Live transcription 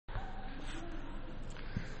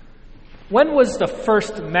When was the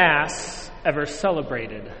first Mass ever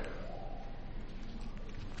celebrated?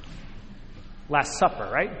 Last Supper,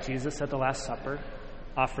 right? Jesus at the Last Supper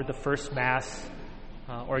offered the first Mass,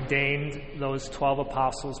 ordained those 12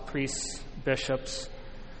 apostles, priests, bishops,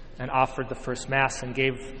 and offered the first Mass and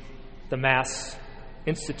gave the Mass,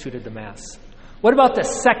 instituted the Mass. What about the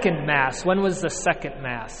second Mass? When was the second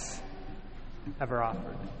Mass ever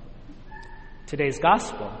offered? Today's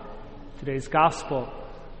Gospel. Today's Gospel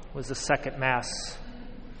was the second Mass.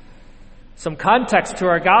 Some context to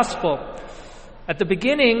our Gospel. At the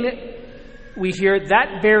beginning, we hear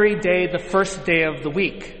that very day, the first day of the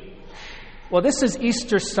week. Well, this is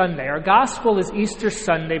Easter Sunday. Our Gospel is Easter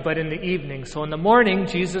Sunday, but in the evening. So in the morning,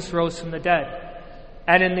 Jesus rose from the dead.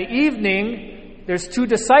 And in the evening, there's two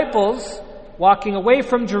disciples walking away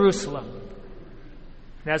from Jerusalem.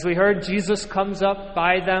 And as we heard, Jesus comes up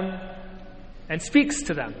by them and speaks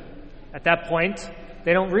to them. At that point,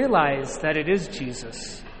 they don't realize that it is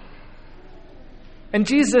Jesus. And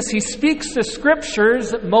Jesus, he speaks the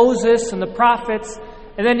scriptures, Moses and the prophets,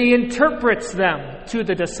 and then he interprets them to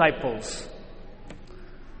the disciples.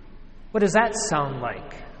 What does that sound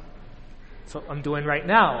like? That's what I'm doing right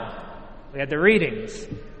now. We had the readings,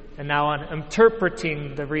 and now I'm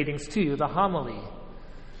interpreting the readings to you, the homily.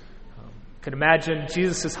 You could imagine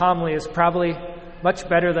Jesus' homily is probably much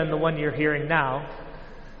better than the one you're hearing now.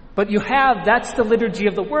 But that's the liturgy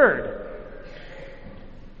of the Word.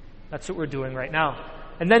 That's what we're doing right now.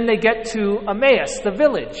 And then they get to Emmaus, the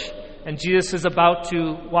village. And Jesus is about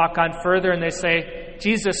to walk on further, and they say,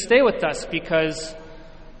 Jesus, stay with us because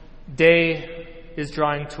day is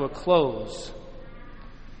drawing to a close.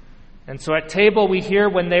 And so at table we hear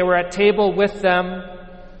when they were at table with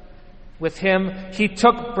him, he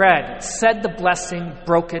took bread, said the blessing,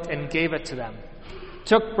 broke it, and gave it to them.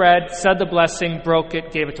 Took bread, said the blessing, broke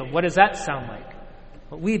it, gave it to them. What does that sound like?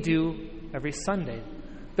 What we do every Sunday.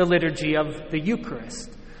 The liturgy of the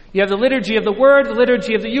Eucharist. You have the liturgy of the Word, the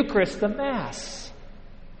liturgy of the Eucharist, the Mass.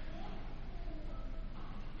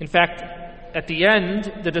 In fact, at the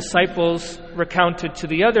end, the disciples recounted to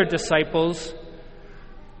the other disciples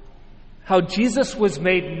how Jesus was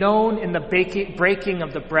made known in the breaking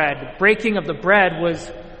of the bread. The breaking of the bread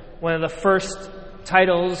was one of the first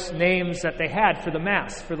titles, names that they had for the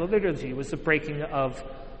Mass, for the liturgy, was the breaking of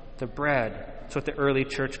the bread. That's what the early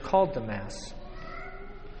church called the Mass.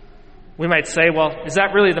 We might say, well, is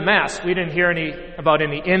that really the Mass? We didn't hear about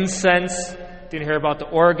any incense, didn't hear about the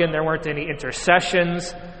organ, there weren't any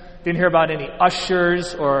intercessions, didn't hear about any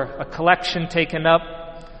ushers or a collection taken up.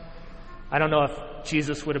 I don't know if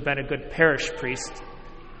Jesus would have been a good parish priest.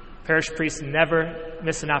 Parish priests never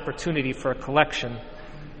miss an opportunity for a collection.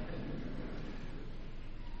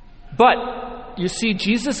 But, you see,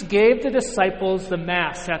 Jesus gave the disciples the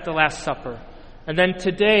Mass at the Last Supper. And then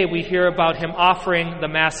today we hear about him offering the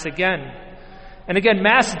Mass again. And again,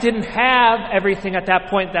 Mass didn't have everything at that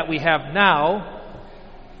point that we have now,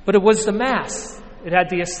 but it was the Mass. It had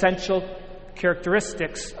the essential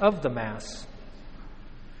characteristics of the Mass.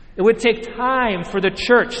 It would take time for the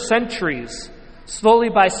church, centuries, slowly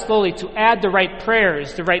by slowly, to add the right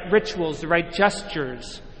prayers, the right rituals, the right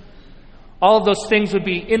gestures. All of those things would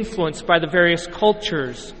be influenced by the various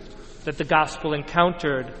cultures that the gospel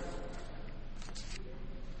encountered.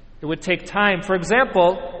 It would take time. For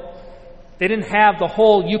example, they didn't have the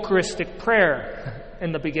whole Eucharistic prayer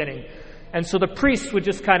in the beginning. And so the priests would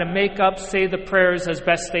just kind of make up, say the prayers as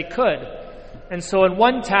best they could. And so in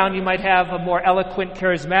one town you might have a more eloquent,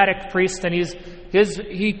 charismatic priest, and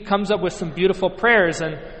he comes up with some beautiful prayers,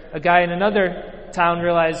 and a guy in another town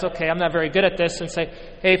realized, okay, I'm not very good at this, and say,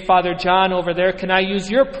 hey, Father John over there, can I use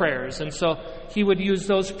your prayers? And so he would use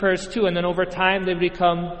those prayers too, and then over time they would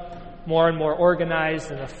become more and more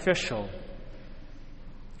organized and official.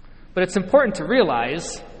 But it's important to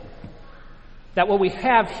realize that what we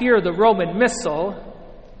have here, the Roman Missal,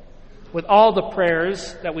 with all the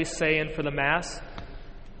prayers that we say in for the Mass,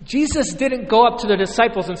 Jesus didn't go up to the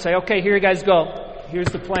disciples and say, okay, here you guys go. Here's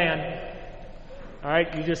the plan. All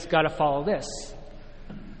right, you just got to follow this.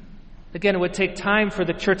 Again, it would take time for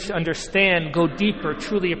the church to understand, go deeper,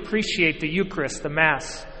 truly appreciate the Eucharist, the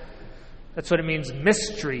Mass. That's what it means,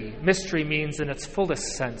 mystery. Mystery means in its fullest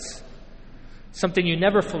sense. Something you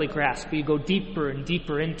never fully grasp, but you go deeper and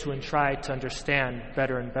deeper into and try to understand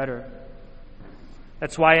better and better.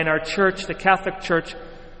 That's why in our church, the Catholic Church,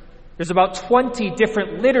 there's about 20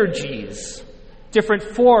 different liturgies, different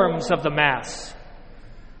forms of the Mass.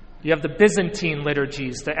 You have the Byzantine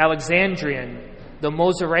liturgies, the Alexandrian, the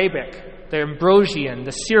Mozarabic, the Ambrosian,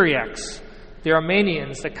 the Syriacs, the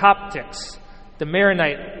Armenians, the Coptics, the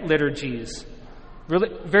Maronite liturgies,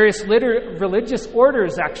 Various religious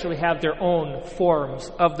orders actually have their own forms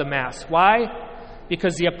of the Mass. Why?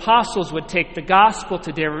 Because the apostles would take the gospel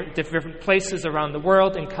to different places around the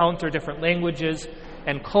world, encounter different languages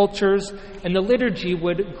and cultures, and the liturgy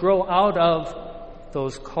would grow out of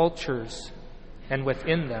those cultures and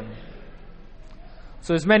within them.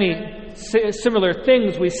 So there's many similar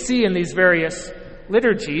things we see in these various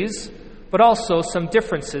liturgies, but also some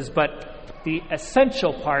differences. But the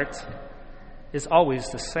essential part is always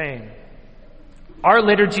the same. Our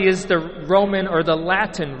liturgy is the Roman or the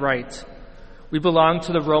Latin rite. We belong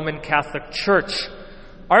to the Roman Catholic Church.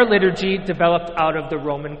 Our liturgy developed out of the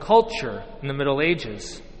Roman culture in the Middle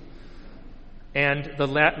Ages and the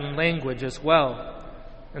Latin language as well.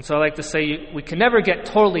 And so I like to say we can never get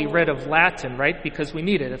totally rid of Latin, right? Because we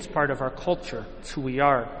need it. It's part of our culture. It's who we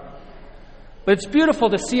are. But it's beautiful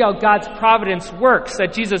to see how God's providence works,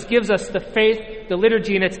 that Jesus gives us the faith, the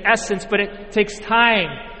liturgy in its essence, but it takes time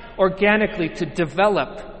organically to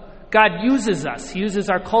develop. God uses us. He uses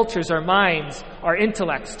our cultures, our minds, our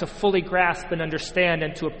intellects to fully grasp and understand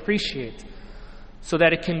and to appreciate so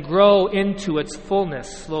that it can grow into its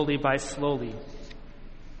fullness slowly by slowly.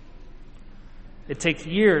 It takes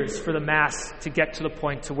years for the Mass to get to the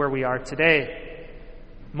point to where we are today.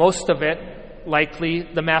 Most of it, likely,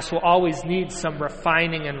 the Mass will always need some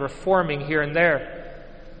refining and reforming here and there.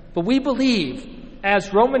 But we believe,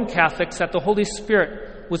 as Roman Catholics, that the Holy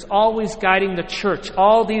Spirit was always guiding the Church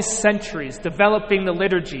all these centuries, developing the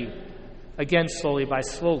liturgy, again, slowly by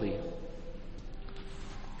slowly.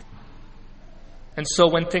 And so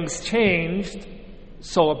when things changed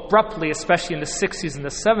so abruptly, especially in the 60s and the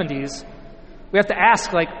 70s, we have to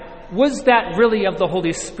ask, was that really of the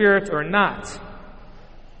Holy Spirit or not?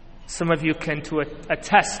 Some of you can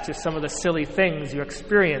attest to some of the silly things you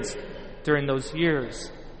experienced during those years.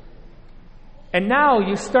 And now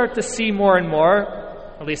you start to see more and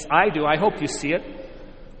more, at least I do, I hope you see it,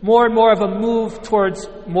 more and more of a move towards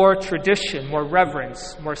more tradition, more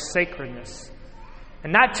reverence, more sacredness.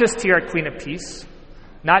 And not just here at Queen of Peace,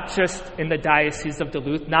 not just in the Diocese of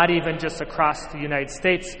Duluth, not even just across the United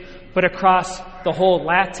States, but across the whole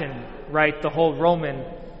Latin, right, the whole Roman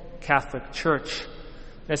Catholic Church.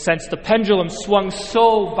 In a sense, the pendulum swung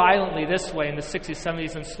so violently this way in the 60s,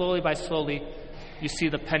 70s, and slowly by slowly, you see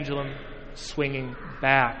the pendulum swinging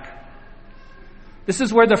back. This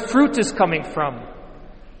is where the fruit is coming from.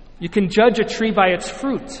 You can judge a tree by its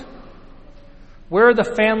fruit. Where are the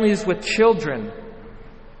families with children?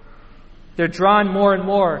 They're drawn more and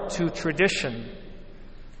more to tradition.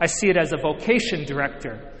 I see it as a vocation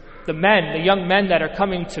director. The young men that are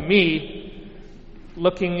coming to me,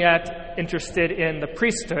 interested in the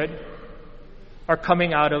priesthood, are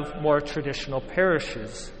coming out of more traditional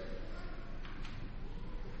parishes.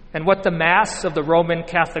 And what the Mass of the Roman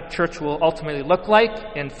Catholic Church will ultimately look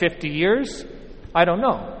like in 50 years, I don't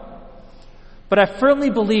know. But I firmly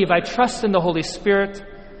believe, I trust in the Holy Spirit,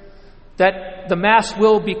 that the Mass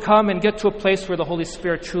will become and get to a place where the Holy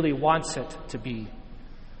Spirit truly wants it to be.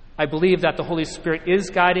 I believe that the Holy Spirit is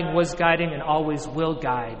guiding, was guiding, and always will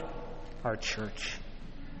guide our church.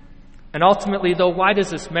 And ultimately, though, why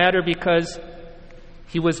does this matter? Because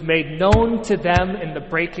He was made known to them in the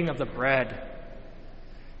breaking of the bread.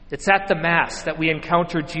 It's at the Mass that we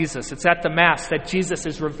encounter Jesus. It's at the Mass that Jesus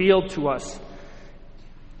is revealed to us.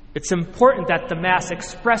 It's important that the Mass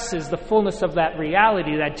expresses the fullness of that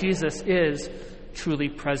reality that Jesus is truly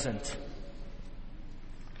present.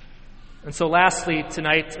 And so lastly,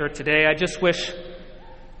 tonight or today,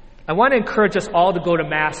 I want to encourage us all to go to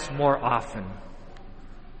Mass more often.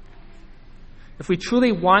 If we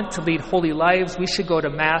truly want to lead holy lives, we should go to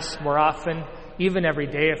Mass more often, even every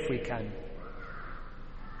day if we can.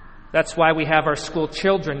 That's why we have our school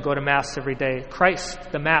children go to Mass every day. Christ,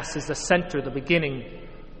 the Mass, is the center, the beginning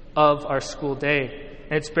of our school day,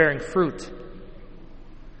 and it's bearing fruit.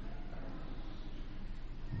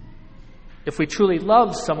 If we truly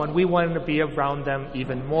love someone, we want to be around them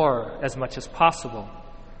even more, as much as possible.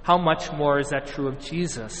 How much more is that true of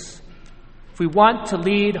Jesus? If we want to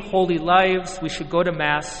lead holy lives, we should go to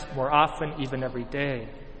Mass more often, even every day.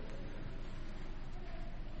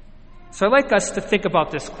 So I'd like us to think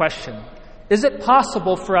about this question. Is it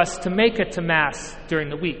possible for us to make it to Mass during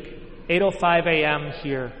the week? 8:05 a.m.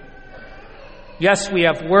 here. Yes, we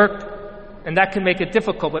have work, and that can make it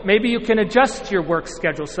difficult, but maybe you can adjust your work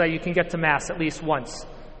schedule so that you can get to Mass at least once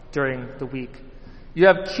during the week. You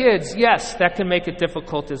have kids, yes, that can make it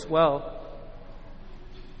difficult as well.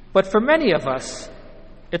 But for many of us,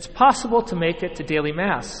 it's possible to make it to daily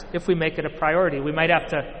Mass if we make it a priority. We might have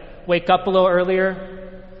to wake up a little earlier.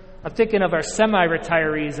 I'm thinking of our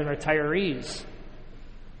semi-retirees and retirees.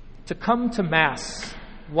 to come to Mass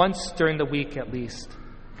once during the week at least.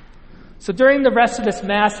 So during the rest of this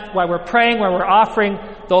Mass, while we're praying, while we're offering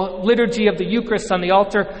the liturgy of the Eucharist on the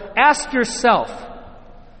altar, ask yourself,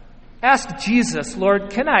 ask Jesus,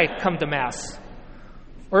 Lord, can I come to Mass?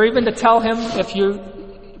 Or even to tell him, if you're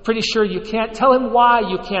pretty sure you can't, tell him why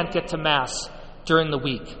you can't get to Mass during the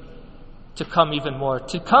week. To come even more.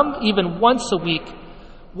 To come even once a week,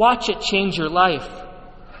 watch it change your life.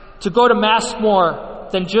 To go to Mass more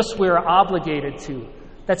than just we're obligated to.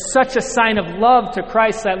 That's such a sign of love to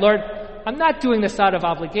Christ that, Lord, I'm not doing this out of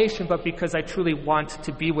obligation, but because I truly want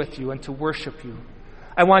to be with you and to worship you.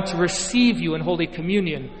 I want to receive you in Holy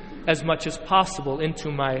Communion as much as possible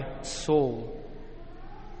into my soul.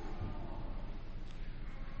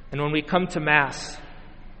 And when we come to Mass,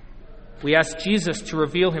 we ask Jesus to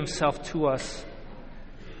reveal himself to us.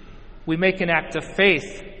 We make an act of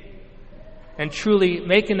faith, and truly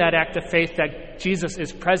making that act of faith that Jesus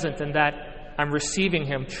is present and that I'm receiving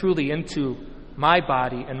him truly into my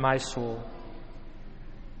body and my soul.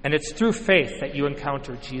 And it's through faith that you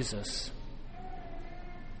encounter Jesus.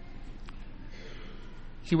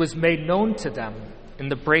 He was made known to them in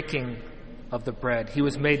the breaking of the bread. He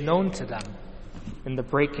was made known to them in the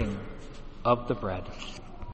breaking of the bread.